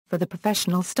for the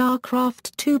professional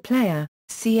StarCraft 2-player,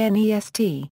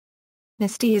 CNEST.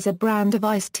 Nestea is a brand of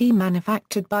iced tea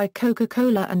manufactured by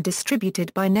Coca-Cola and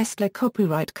distributed by Nestlé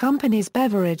Copyright Company's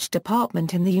Beverage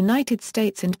Department in the United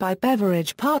States and by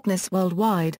Beverage Partners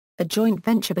Worldwide, a joint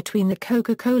venture between the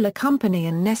Coca-Cola Company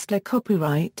and Nestlé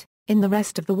Copyright, in the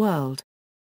rest of the world.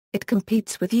 It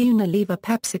competes with Unilever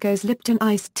PepsiCo's Lipton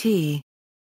iced tea.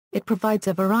 It provides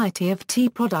a variety of tea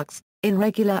products, in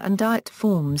regular and diet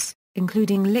forms,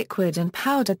 including liquid and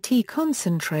powdered tea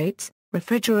concentrates,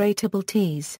 refrigeratable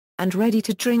teas, and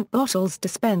ready-to-drink bottles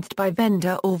dispensed by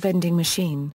vendor or vending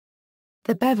machine.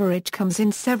 The beverage comes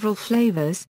in several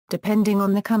flavors, depending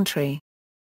on the country.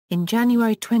 In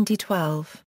January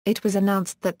 2012, it was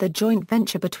announced that the joint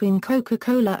venture between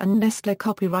Coca-Cola and Nestlé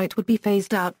Copyright would be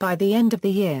phased out by the end of the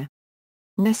year.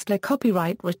 Nestlé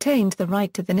Copyright retained the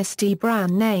right to the Nestea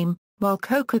brand name, while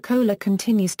Coca-Cola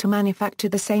continues to manufacture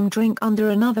the same drink under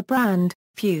another brand,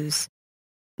 Fuse.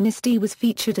 Nestea was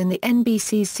featured in the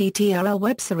NBC's CTRL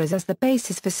web series as the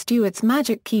basis for Stewart's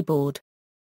Magic Keyboard.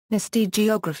 Nestea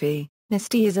geography.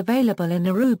 Nestea is available in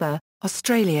Aruba,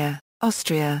 Australia,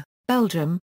 Austria,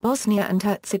 Belgium, Bosnia and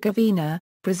Herzegovina,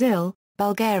 Brazil,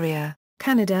 Bulgaria,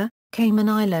 Canada, Cayman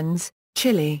Islands,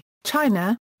 Chile,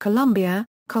 China, Colombia,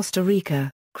 Costa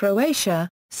Rica, Croatia,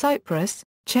 Cyprus,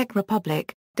 Czech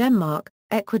Republic, Denmark,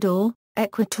 Ecuador,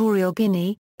 Equatorial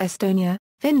Guinea, Estonia,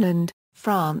 Finland,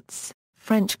 France,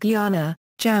 French Guiana,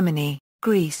 Germany,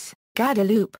 Greece,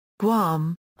 Guadeloupe,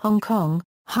 Guam, Hong Kong,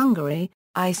 Hungary,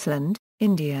 Iceland,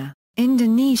 India,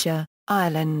 Indonesia,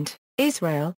 Ireland,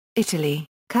 Israel, Italy,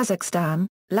 Kazakhstan,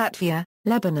 Latvia,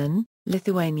 Lebanon,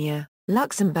 Lithuania,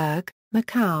 Luxembourg,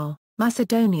 Macau,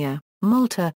 Macedonia,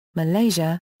 Malta,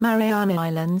 Malaysia, Mariana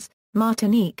Islands,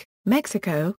 Martinique,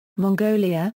 Mexico,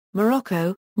 Mongolia,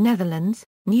 Morocco, Netherlands,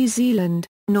 New Zealand,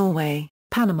 Norway,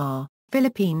 Panama,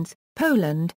 Philippines,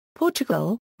 Poland,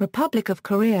 Portugal, Republic of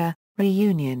Korea,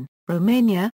 Reunion,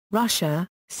 Romania, Russia,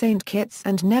 St. Kitts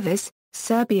and Nevis,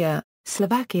 Serbia,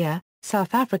 Slovakia,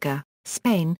 South Africa,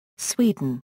 Spain,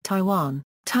 Sweden, Taiwan,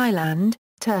 Thailand,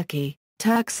 Turkey,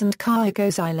 Turks and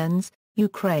Caicos Islands,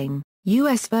 Ukraine,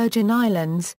 U.S. Virgin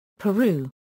Islands, Peru,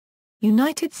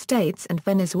 United States and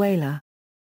Venezuela.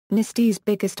 Nestea's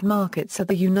biggest markets are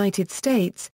the United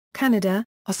States, Canada,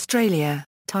 Australia,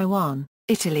 Taiwan,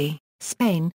 Italy,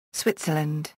 Spain,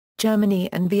 Switzerland, Germany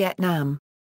and Vietnam.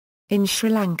 In Sri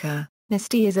Lanka,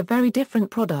 Nestea is a very different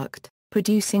product,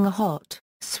 producing a hot,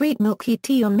 sweet milky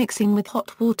tea on mixing with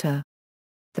hot water.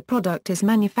 The product is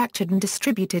manufactured and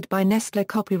distributed by Nestlé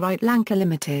Copyright Lanka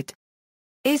Limited.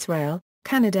 Israel,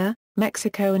 Canada,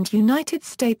 Mexico and United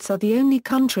States are the only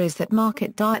countries that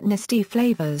market Diet Nestea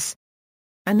flavors.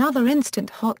 Another instant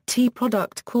hot tea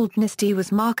product called Nestea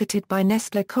was marketed by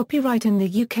Nestlé Copyright in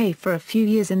the UK for a few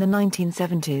years in the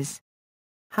 1970s.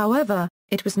 However,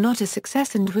 it was not a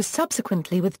success and was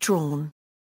subsequently withdrawn.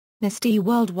 Nestea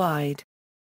Worldwide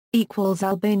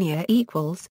Albania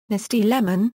Nestea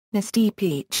Lemon, Nestea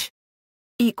Peach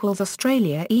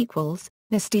Australia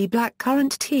Nestea Black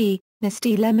Currant Tea,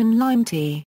 Nestea Lemon Lime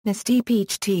Tea, Nestea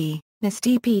Peach Tea,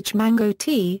 Nestea Peach Mango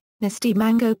Tea, Nestea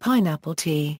Mango Pineapple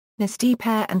Tea, Nestea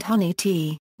Pear and Honey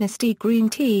Tea, Nestea Green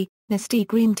Tea, Nestea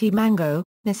Green Tea Mango,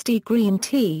 Nestea Green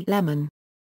Tea Lemon.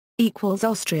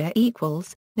 Austria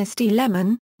Nestea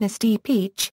Lemon, Nestea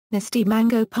Peach, Nestea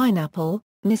Mango Pineapple,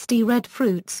 Nestea Red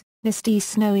Fruits, Nestea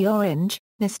Snowy Orange,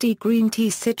 Nestea Green Tea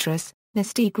Citrus,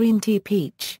 Nestea Green Tea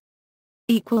Peach.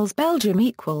 Belgium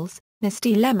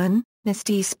Nestea Lemon,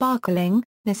 Nestea Sparkling,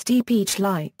 Nestea Peach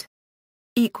Light.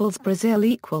 Brazil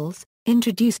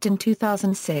introduced in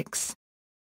 2006.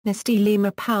 Nestea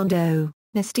Lima Poundo,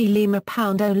 Nestea Lima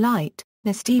Poundo Light,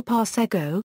 Nestea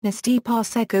Parsego, Nestea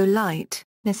Parsego Light,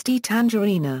 Nestea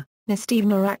Tangerina, Nestea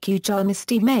Maracuja,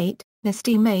 Nestea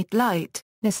Mate Light,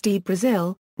 Nestea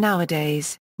Brazil.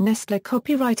 Nowadays, Nestlé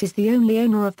Copyright is the only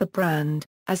owner of the brand,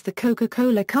 as the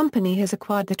Coca-Cola Company has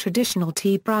acquired the traditional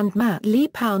tea brand Nestea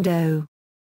Poundo.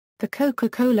 The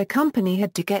Coca-Cola Company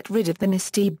had to get rid of the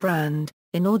Nestea brand,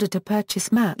 in order to purchase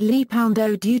Nestea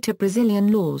Poundo due to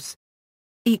Brazilian laws.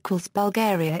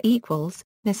 Bulgaria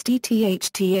Nestea th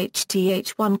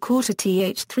 1/4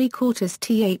 th 3/4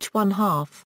 th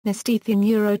 1/2, Nestea thin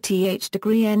euro th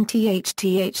degree n th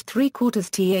 3/4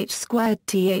 th squared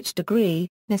th degree,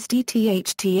 Nestea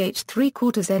th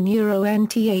 3/4 n euro n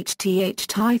th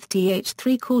tithe th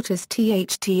 3/4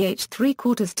 th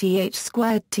 3/4 th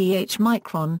squared th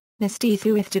micron, Nestea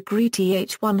thouth degree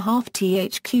th 1/2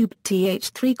 th cubed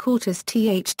th 3/4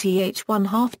 th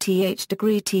 1/2 th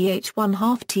degree th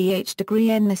 1/2 th degree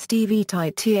n Nestea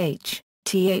vitae th.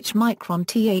 th micron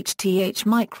th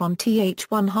micron th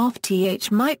 1/2 th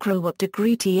microwatt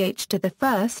degree th to the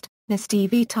first, Nestea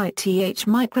Vitae th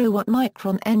microwatt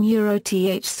micron n euro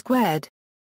th squared.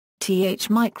 Th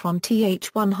micron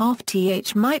th 1/2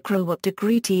 th microwatt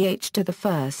degree th to the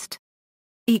first.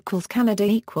 Canada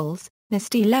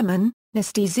Nestea lemon,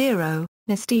 Nestea zero,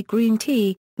 Nestea green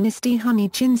tea, Nestea honey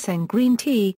ginseng green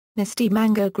tea, Nestea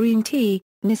mango green tea,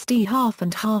 Nestea half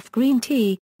and half green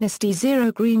tea, Nestea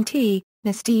zero green tea,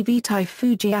 Nestea Vitae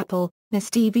Fuji apple,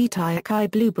 Nestea Vitae acai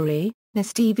blueberry,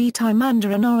 Nestea Vitae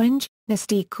mandarin orange,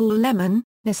 Nestea cool lemon,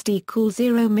 Nestea cool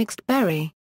zero mixed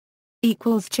berry.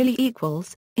 Chili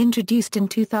introduced in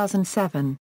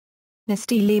 2007.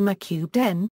 Nestea Lima cubed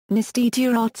N, Nestea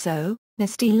Durazzo,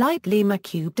 Nestea Light Lima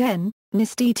cubed N,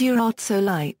 Nestea Durazzo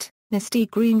Light, Nestea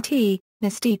green tea,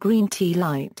 Nestea green tea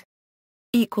light.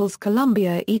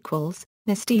 Colombia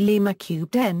Nestea Lima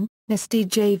cubed N, Nestea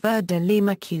J Verde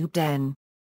Lima cubed N.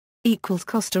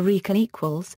 Costa Rica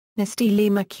Nestea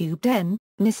Lima cubed N,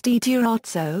 Nestea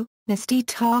Durazzo, Nestea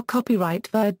Tar copyright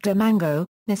Verde Mango,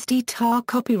 Nestea Tar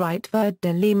copyright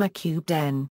Verde Lima cubed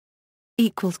N.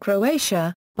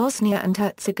 Croatia, Bosnia and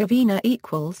Herzegovina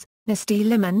Nestea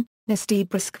Lemon, Nestea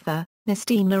Briskva,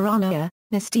 Nestea Naranja,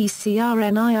 Nestea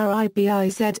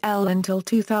Crniribizl until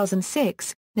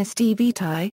 2006, Nestea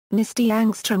Vitae, Nestea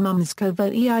Angstrom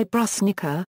Umskovo I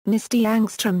Brusnica, Nestea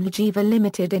Angstrom Ljiva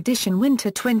Limited Edition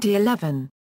Winter 2011.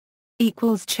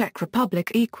 Czech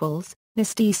Republic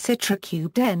Nestea Citra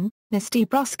cubed N, Nestea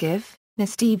Bruskiv,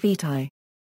 Nestea Vitae.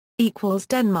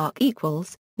 Denmark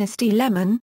Nestea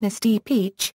Lemon, Nestea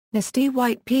Peach, Nestea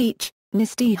White Peach,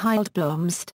 Nestea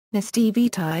Heildblomst, Nestea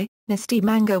Vitae, Nestea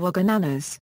Mango or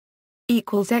Bananas.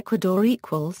 Ecuador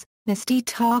Nestea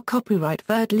Tar copyright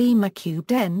Verde Lima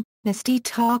cubed N, Nestea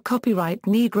Tar copyright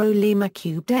Negro Lima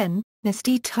cubed N,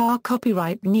 Nestea Tar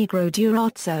copyright Negro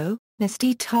Durazzo,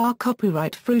 Nestea Tar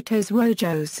copyright Frutos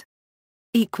Rojos.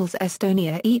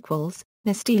 Estonia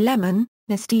Nestea Lemon,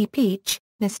 Nestea Peach,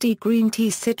 Nestea Green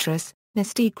Tea Citrus,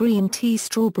 Nestea Green Tea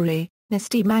Strawberry,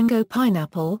 Nestea Mango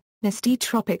Pineapple, Nestea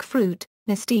Tropic Fruit,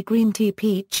 Nestea Green Tea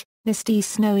Peach, Nestea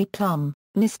Snowy Plum,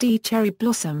 Nestea Cherry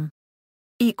Blossom.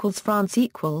 France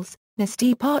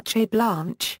Nestea Parche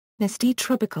Blanche, Nestea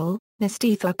Tropical,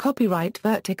 Nestea Thar copyright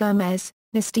Verte Gomez,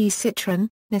 Nestea Citron,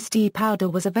 Nestea powder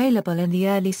was available in the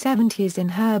early 70s in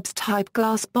Herbst-type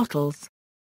glass bottles.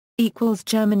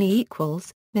 Germany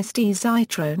Nestea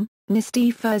Zitron,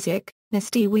 Nestea Pfirsich,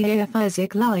 Nestea Weia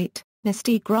Pfirsich Light,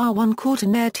 Nestea Gras 1/4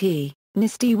 Nerti,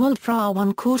 Nestea Waldfrau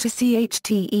 1/4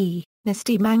 CHTE,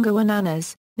 Nestea Mango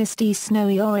Ananas, Nestea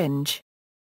Snowy Orange.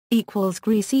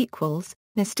 Greece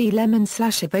Nestea Lemon /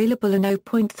 available in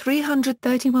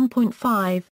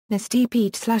 0.331.5, Nestea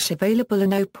Peach / available in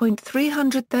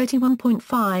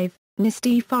 0.331.5,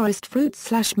 Nestea Forest Fruit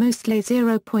 / mostly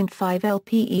 0.5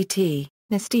 LPET,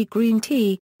 Nestea Green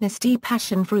Tea, Nestea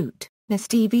Passion Fruit,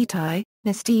 Nestea Vitae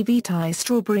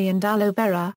Strawberry and Aloe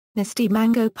Vera, Nestea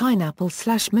Mango Pineapple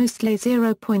 / mostly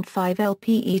 0.5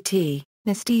 LPET,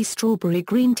 Nestea Strawberry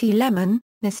Green Tea Lemon,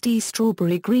 Nestea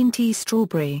Strawberry Green Tea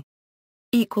Strawberry.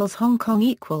 Hong Kong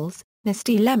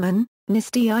Nestea Lemon,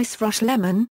 Nestea Ice Rush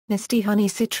Lemon, Nestea Honey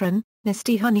Citron,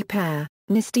 Nestea Honey Pear,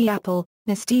 Nestea Apple,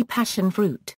 Nestea Passion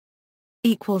Fruit.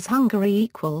 Hungary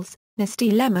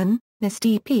Nestea Lemon,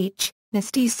 Nestea Peach,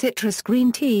 Nestea Citrus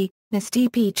Green Tea, Nestea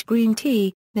Peach Green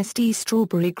Tea, Nestea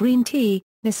Strawberry Green Tea,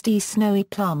 Nestea Snowy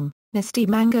Plum, Nestea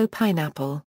Mango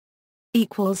Pineapple.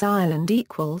 Ireland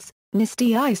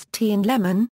Nestea Iced Tea and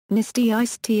Lemon, Nestea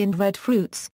Iced Tea and Red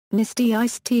Fruits, Nestea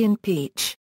Iced Tea and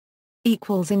Peach.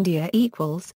 India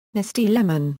Nestea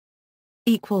Lemon.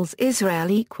 Israel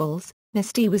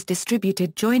Nestea was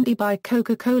distributed jointly by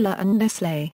Coca-Cola and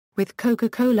Nestlé, with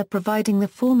Coca-Cola providing the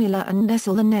formula and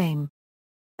Nestlé the name.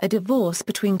 A divorce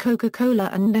between Coca-Cola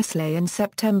and Nestlé in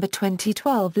September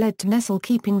 2012 led to Nestlé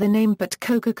keeping the name, but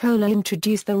Coca-Cola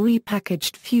introduced the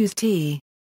repackaged Fuse Tea.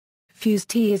 Fuse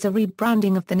Tea is a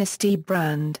rebranding of the Nestea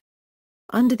brand.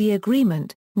 Under the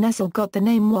agreement, Nestlé got the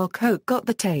name while Coke got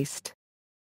the taste.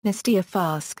 Nestea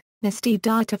Flask, Nestea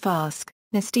Dieta Flask,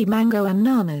 Nestea Mango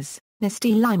Ananas,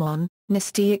 Nestea Limon,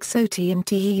 Nestea Exoti and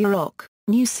Tea Rock,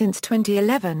 new since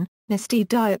 2011, Nestea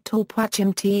Diet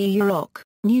Torquachim Tea Rock,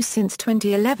 new since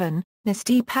 2011,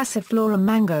 Nestea Passiflora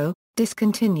Mango,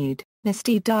 discontinued,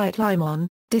 Nestea Diet Limon,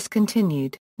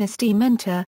 discontinued, Nestea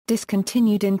Menta,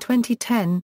 discontinued in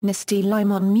 2010, Nestea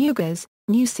Limon Mugas,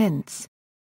 new since.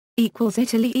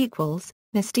 Italy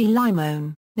Nestea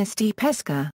Limone, Nestea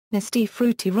Pesca, Nestea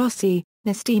Frutti Rossi,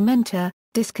 Nestea Menta,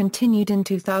 discontinued in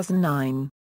 2009.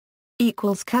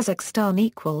 Kazakhstan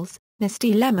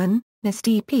Nestea Lemon,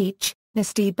 Nestea Peach,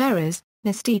 Nestea Berries,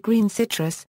 Nestea Green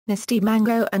Citrus, Nestea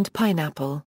mango and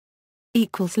pineapple.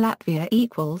 Latvia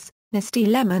Nestea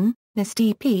lemon,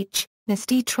 Nestea peach,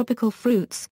 Nestea tropical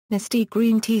fruits, Nestea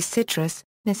green tea citrus,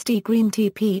 Nestea green tea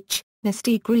peach,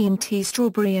 Nestea green tea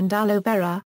strawberry and aloe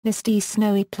vera, Nestea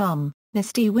snowy plum,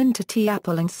 Nestea winter tea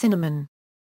apple and cinnamon.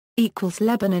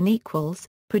 Lebanon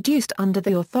produced under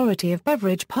the authority of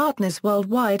Beverage Partners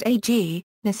Worldwide AG,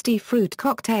 Nestea fruit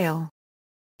cocktail.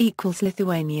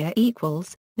 Lithuania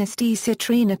Nestea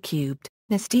citrina cubed,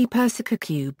 Nestea persica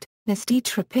cubed, Nestea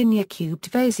trapinia cubed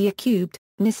Vasia cubed,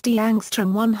 Nestea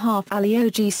angstrom 1/2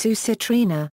 Aliogi su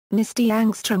citrina, Nestea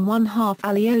angstrom 1/2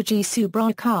 Aliogi su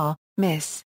bracar,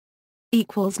 Miss.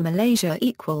 Malaysia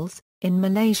In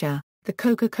Malaysia, the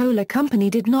Coca-Cola Company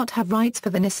did not have rights for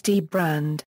the Nestea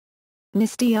brand.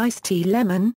 Nestea iced tea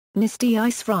lemon, Nestea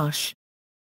ice rush.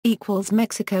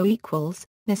 Mexico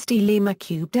Nestea lima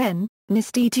cubed N,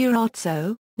 Nestea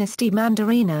durazo, Nestea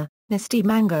mandarina, Nestea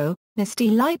mango,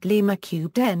 Nestea light lima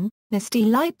cubed N, Nestea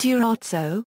light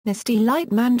durazo, Nestea light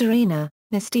mandarina,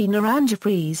 Nestea naranja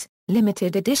freeze,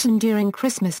 limited edition during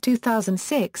Christmas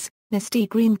 2006, Nestea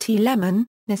green tea lemon,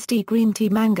 Nestea green tea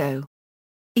mango.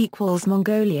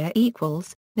 Mongolia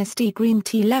Nestea green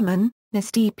tea lemon,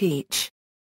 Nestea peach.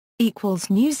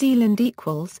 New Zealand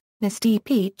Nestea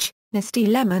peach, Nestea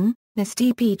lemon,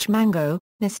 Nestea peach mango,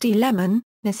 Nestea lemon,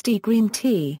 Nestea green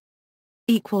tea.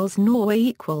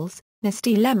 Norway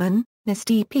Nestea lemon,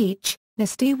 Nestea peach,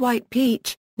 Nestea white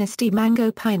peach, Nestea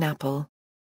mango pineapple.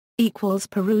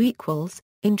 Peru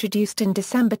introduced in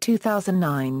December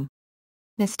 2009.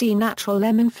 Nestea natural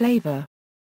lemon flavor.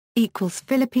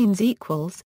 Philippines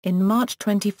in March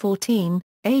 2014,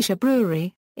 Asia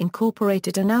Brewery,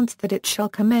 Incorporated announced that it shall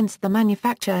commence the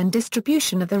manufacture and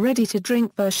distribution of the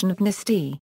ready-to-drink version of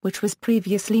Nestea, which was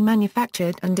previously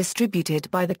manufactured and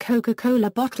distributed by the Coca-Cola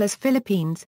Bottlers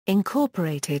Philippines,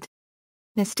 Incorporated.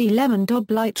 Nestea Lemon Dob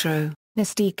Litro,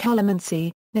 Nestea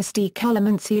Calamansi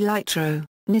Litro,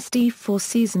 Nestea Four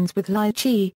Seasons with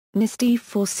Lychee, Nestea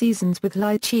Four Seasons with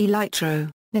Lychee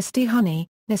Litro, Nestea Honey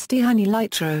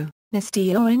Litro,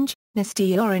 Nestea Orange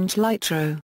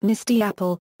Litro, Nestea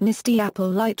Apple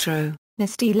Litro,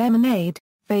 Nestea Lemonade,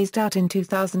 phased out in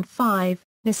 2005,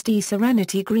 Nestea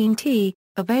Serenity Green Tea,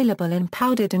 available in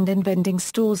powdered and in vending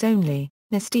stores only,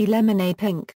 Nestea Lemonade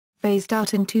Pink, phased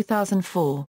out in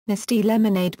 2004, Nestea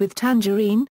Lemonade with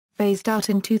Tangerine, phased out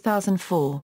in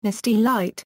 2004, Nestea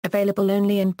Light, available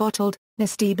only in bottled,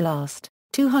 Nestea Blast,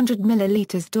 200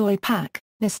 ml Doi Pack,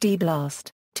 Nestea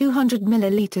Blast, 200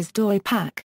 ml Doi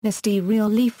Pack, Nestea Real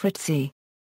Leaf Fritzy.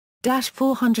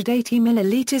 480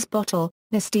 ml bottle,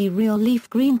 Nestea Real Leaf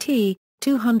Green Tea,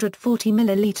 240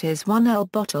 ml 1L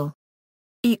bottle.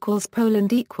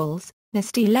 Poland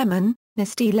Nestea Lemon,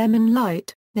 Nestea Lemon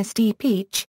Light, Nestea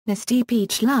Peach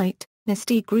Light,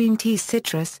 Nestea Green Tea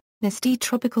Citrus, Nestea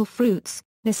Tropical Fruits,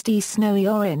 Nestea Snowy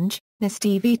Orange,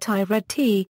 Nestea Vitae Red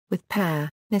Tea, with pear,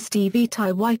 Nestea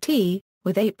Vitae White Tea,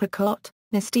 with apricot,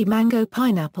 Nestea Mango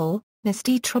Pineapple,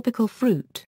 Nestea Tropical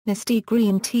Fruit, Nestea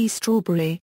Green Tea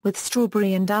Strawberry, with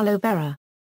strawberry and aloe vera.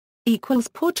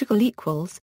 Portugal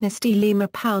Nestea Lima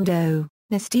Poundo,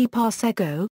 Nestea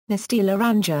Parsego, Nestea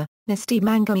Laranja, Nestea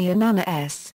Mango y Anana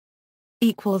S.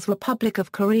 Republic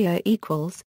of Korea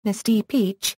Nestea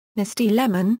Peach, Nestea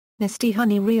Lemon, Nestea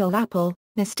Honey Real Apple,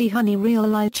 Nestea Honey Real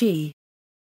Lychee.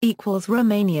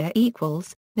 Romania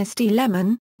Nestea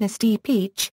Lemon, Nestea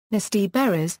Peach, Nestea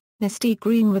Berries, Nestea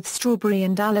Green with strawberry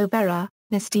and aloe vera,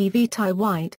 Nestea Vitae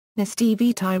White, Nestea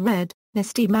Vitae Red,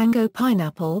 Nestea Mango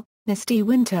Pineapple, Nestea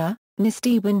Winter.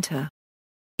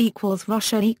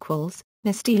 Russia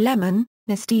Nestea Lemon,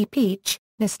 Nestea Peach,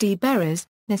 Nestea Berries,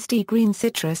 Nestea Green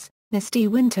Citrus, Nestea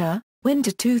Winter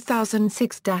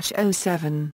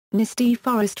 2006-07, Nestea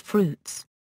Forest Fruits.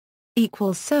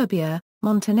 Serbia,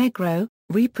 Montenegro,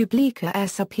 Republika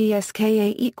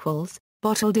Srpska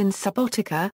bottled in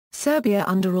Subotica, Serbia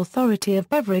under authority of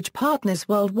Beverage Partners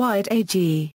Worldwide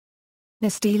AG.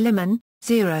 Nestea Lemon,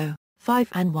 0.5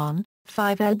 and 1,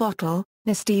 5L bottle,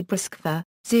 Nestea Briskva,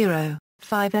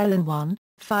 0.5L and 1,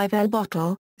 5L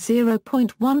bottle,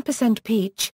 0.1%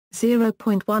 peach,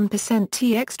 0.1%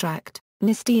 tea extract,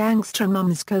 Nestea Angstrom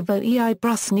Umskovo ei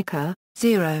Brusnica,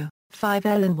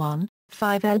 0.5L and 1,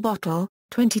 5L bottle,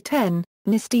 2010,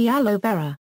 Nestea Aloe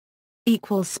Vera.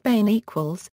 Spain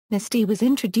Nestea was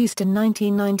introduced in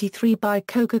 1993 by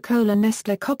Coca-Cola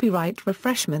Nestlé Copyright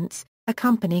Refreshments, a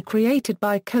company created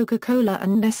by Coca-Cola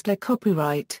and Nestlé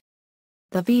Copyright.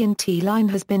 The V&T line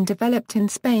has been developed in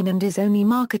Spain and is only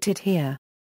marketed here.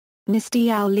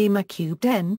 Nestea Lima Cubed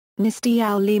N,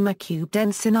 Nestea Lima Cubed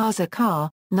N Sinaza Car,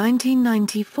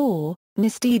 1994,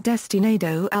 Nestea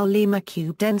Destinado Lima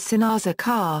Cubed N Sinaza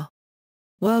Car.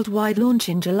 Worldwide launch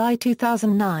in July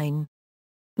 2009.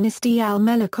 Nestea al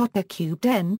Melocotha Cubed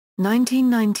N,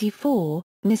 1994,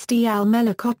 Nestea al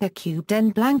Melocotha Cubed N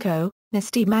Blanco,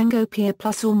 Nestea Mango Pia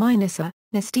Plus or Minus A,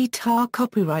 Nestea Tar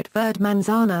Copyright Verde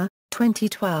Manzana,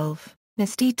 2012,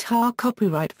 Nestea Tar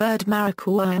Copyright Verde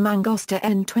Maracuja Mangosta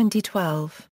N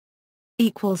 2012.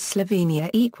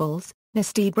 Slovenia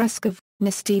Nestea Breskov,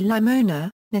 Nestea Limona,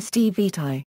 Nestea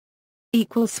Vitae.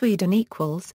 Sweden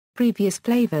previous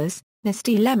flavors,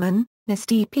 Nestea Lemon,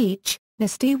 Nestea Peach,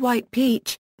 Nestea White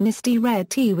Peach, Nestea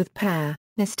Red Tea with Pear,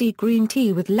 Nestea Green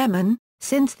Tea with Lemon.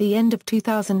 Since the end of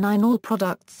 2009 all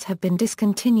products have been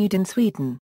discontinued in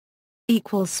Sweden.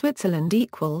 Switzerland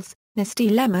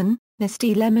Nestea Lemon,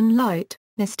 Nestea Lemon Light,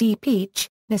 Nestea Peach,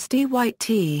 Nestea White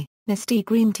Tea, Nestea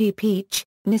Green Tea Peach,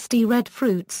 Nestea Red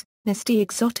Fruits, Nestea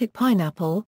Exotic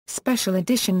Pineapple, Special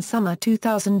Edition Summer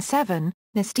 2007,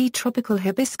 Nestea Tropical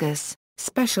Hibiscus,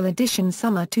 Special Edition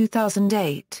Summer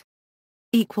 2008.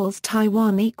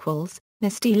 Taiwan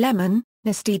Nestea Lemon,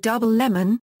 Nestea Double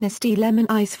Lemon, Nestea Lemon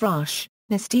Ice Rush,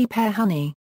 Nestea Pear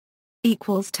Honey.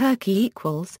 Turkey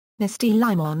Nestea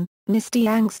Limon, Nestea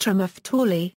Angstrom of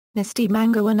Torley, Nestea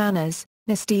Mango Ananas,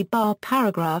 Nestea Bar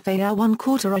Paragraph AR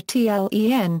 1/4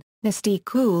 TLEN, Nestea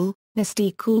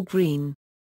Cool Green.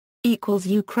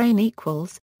 Ukraine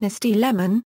Nestea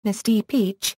Lemon, Nestea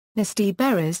Peach, Nestea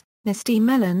Berries, Nestea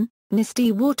Melon,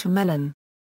 Nestea Watermelon.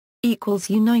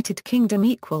 United Kingdom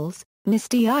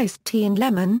Nestea Iced Tea and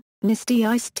Lemon, Nestea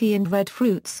Iced Tea and Red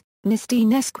Fruits, Nestea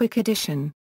Nesquik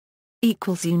Edition.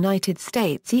 United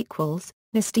States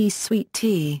Nestea Sweet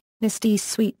Tea, Nestea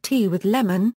Sweet Tea with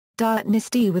Lemon, Diet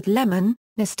Nestea with Lemon,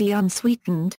 Nestea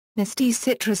Unsweetened, Nestea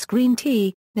Citrus Green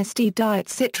Tea, Nestea Diet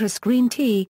Citrus Green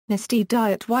Tea, Nestea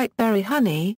Diet White Berry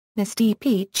Honey, Nestea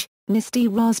Peach, Nestea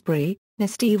Raspberry,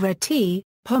 Nestea Red Tea,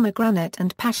 Pomegranate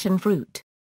and Passion Fruit.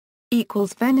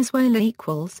 Venezuela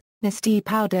Nestea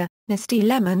Powder, Nestea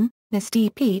Lemon, Nestea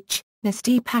Peach,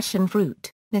 Nestea Passion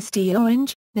Fruit, Nestea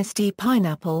Orange, Nestea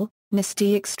Pineapple,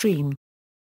 Nestea Extreme.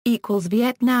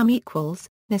 Vietnam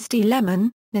Nestea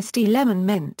Lemon, Nestea Lemon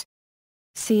Mint.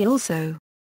 See also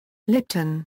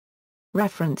Lipton.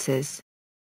 References.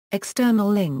 External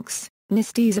links,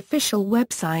 Nestea's official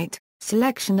website,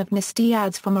 selection of Nestea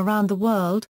ads from around the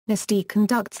world, Nestea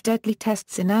conducts deadly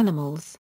tests in animals.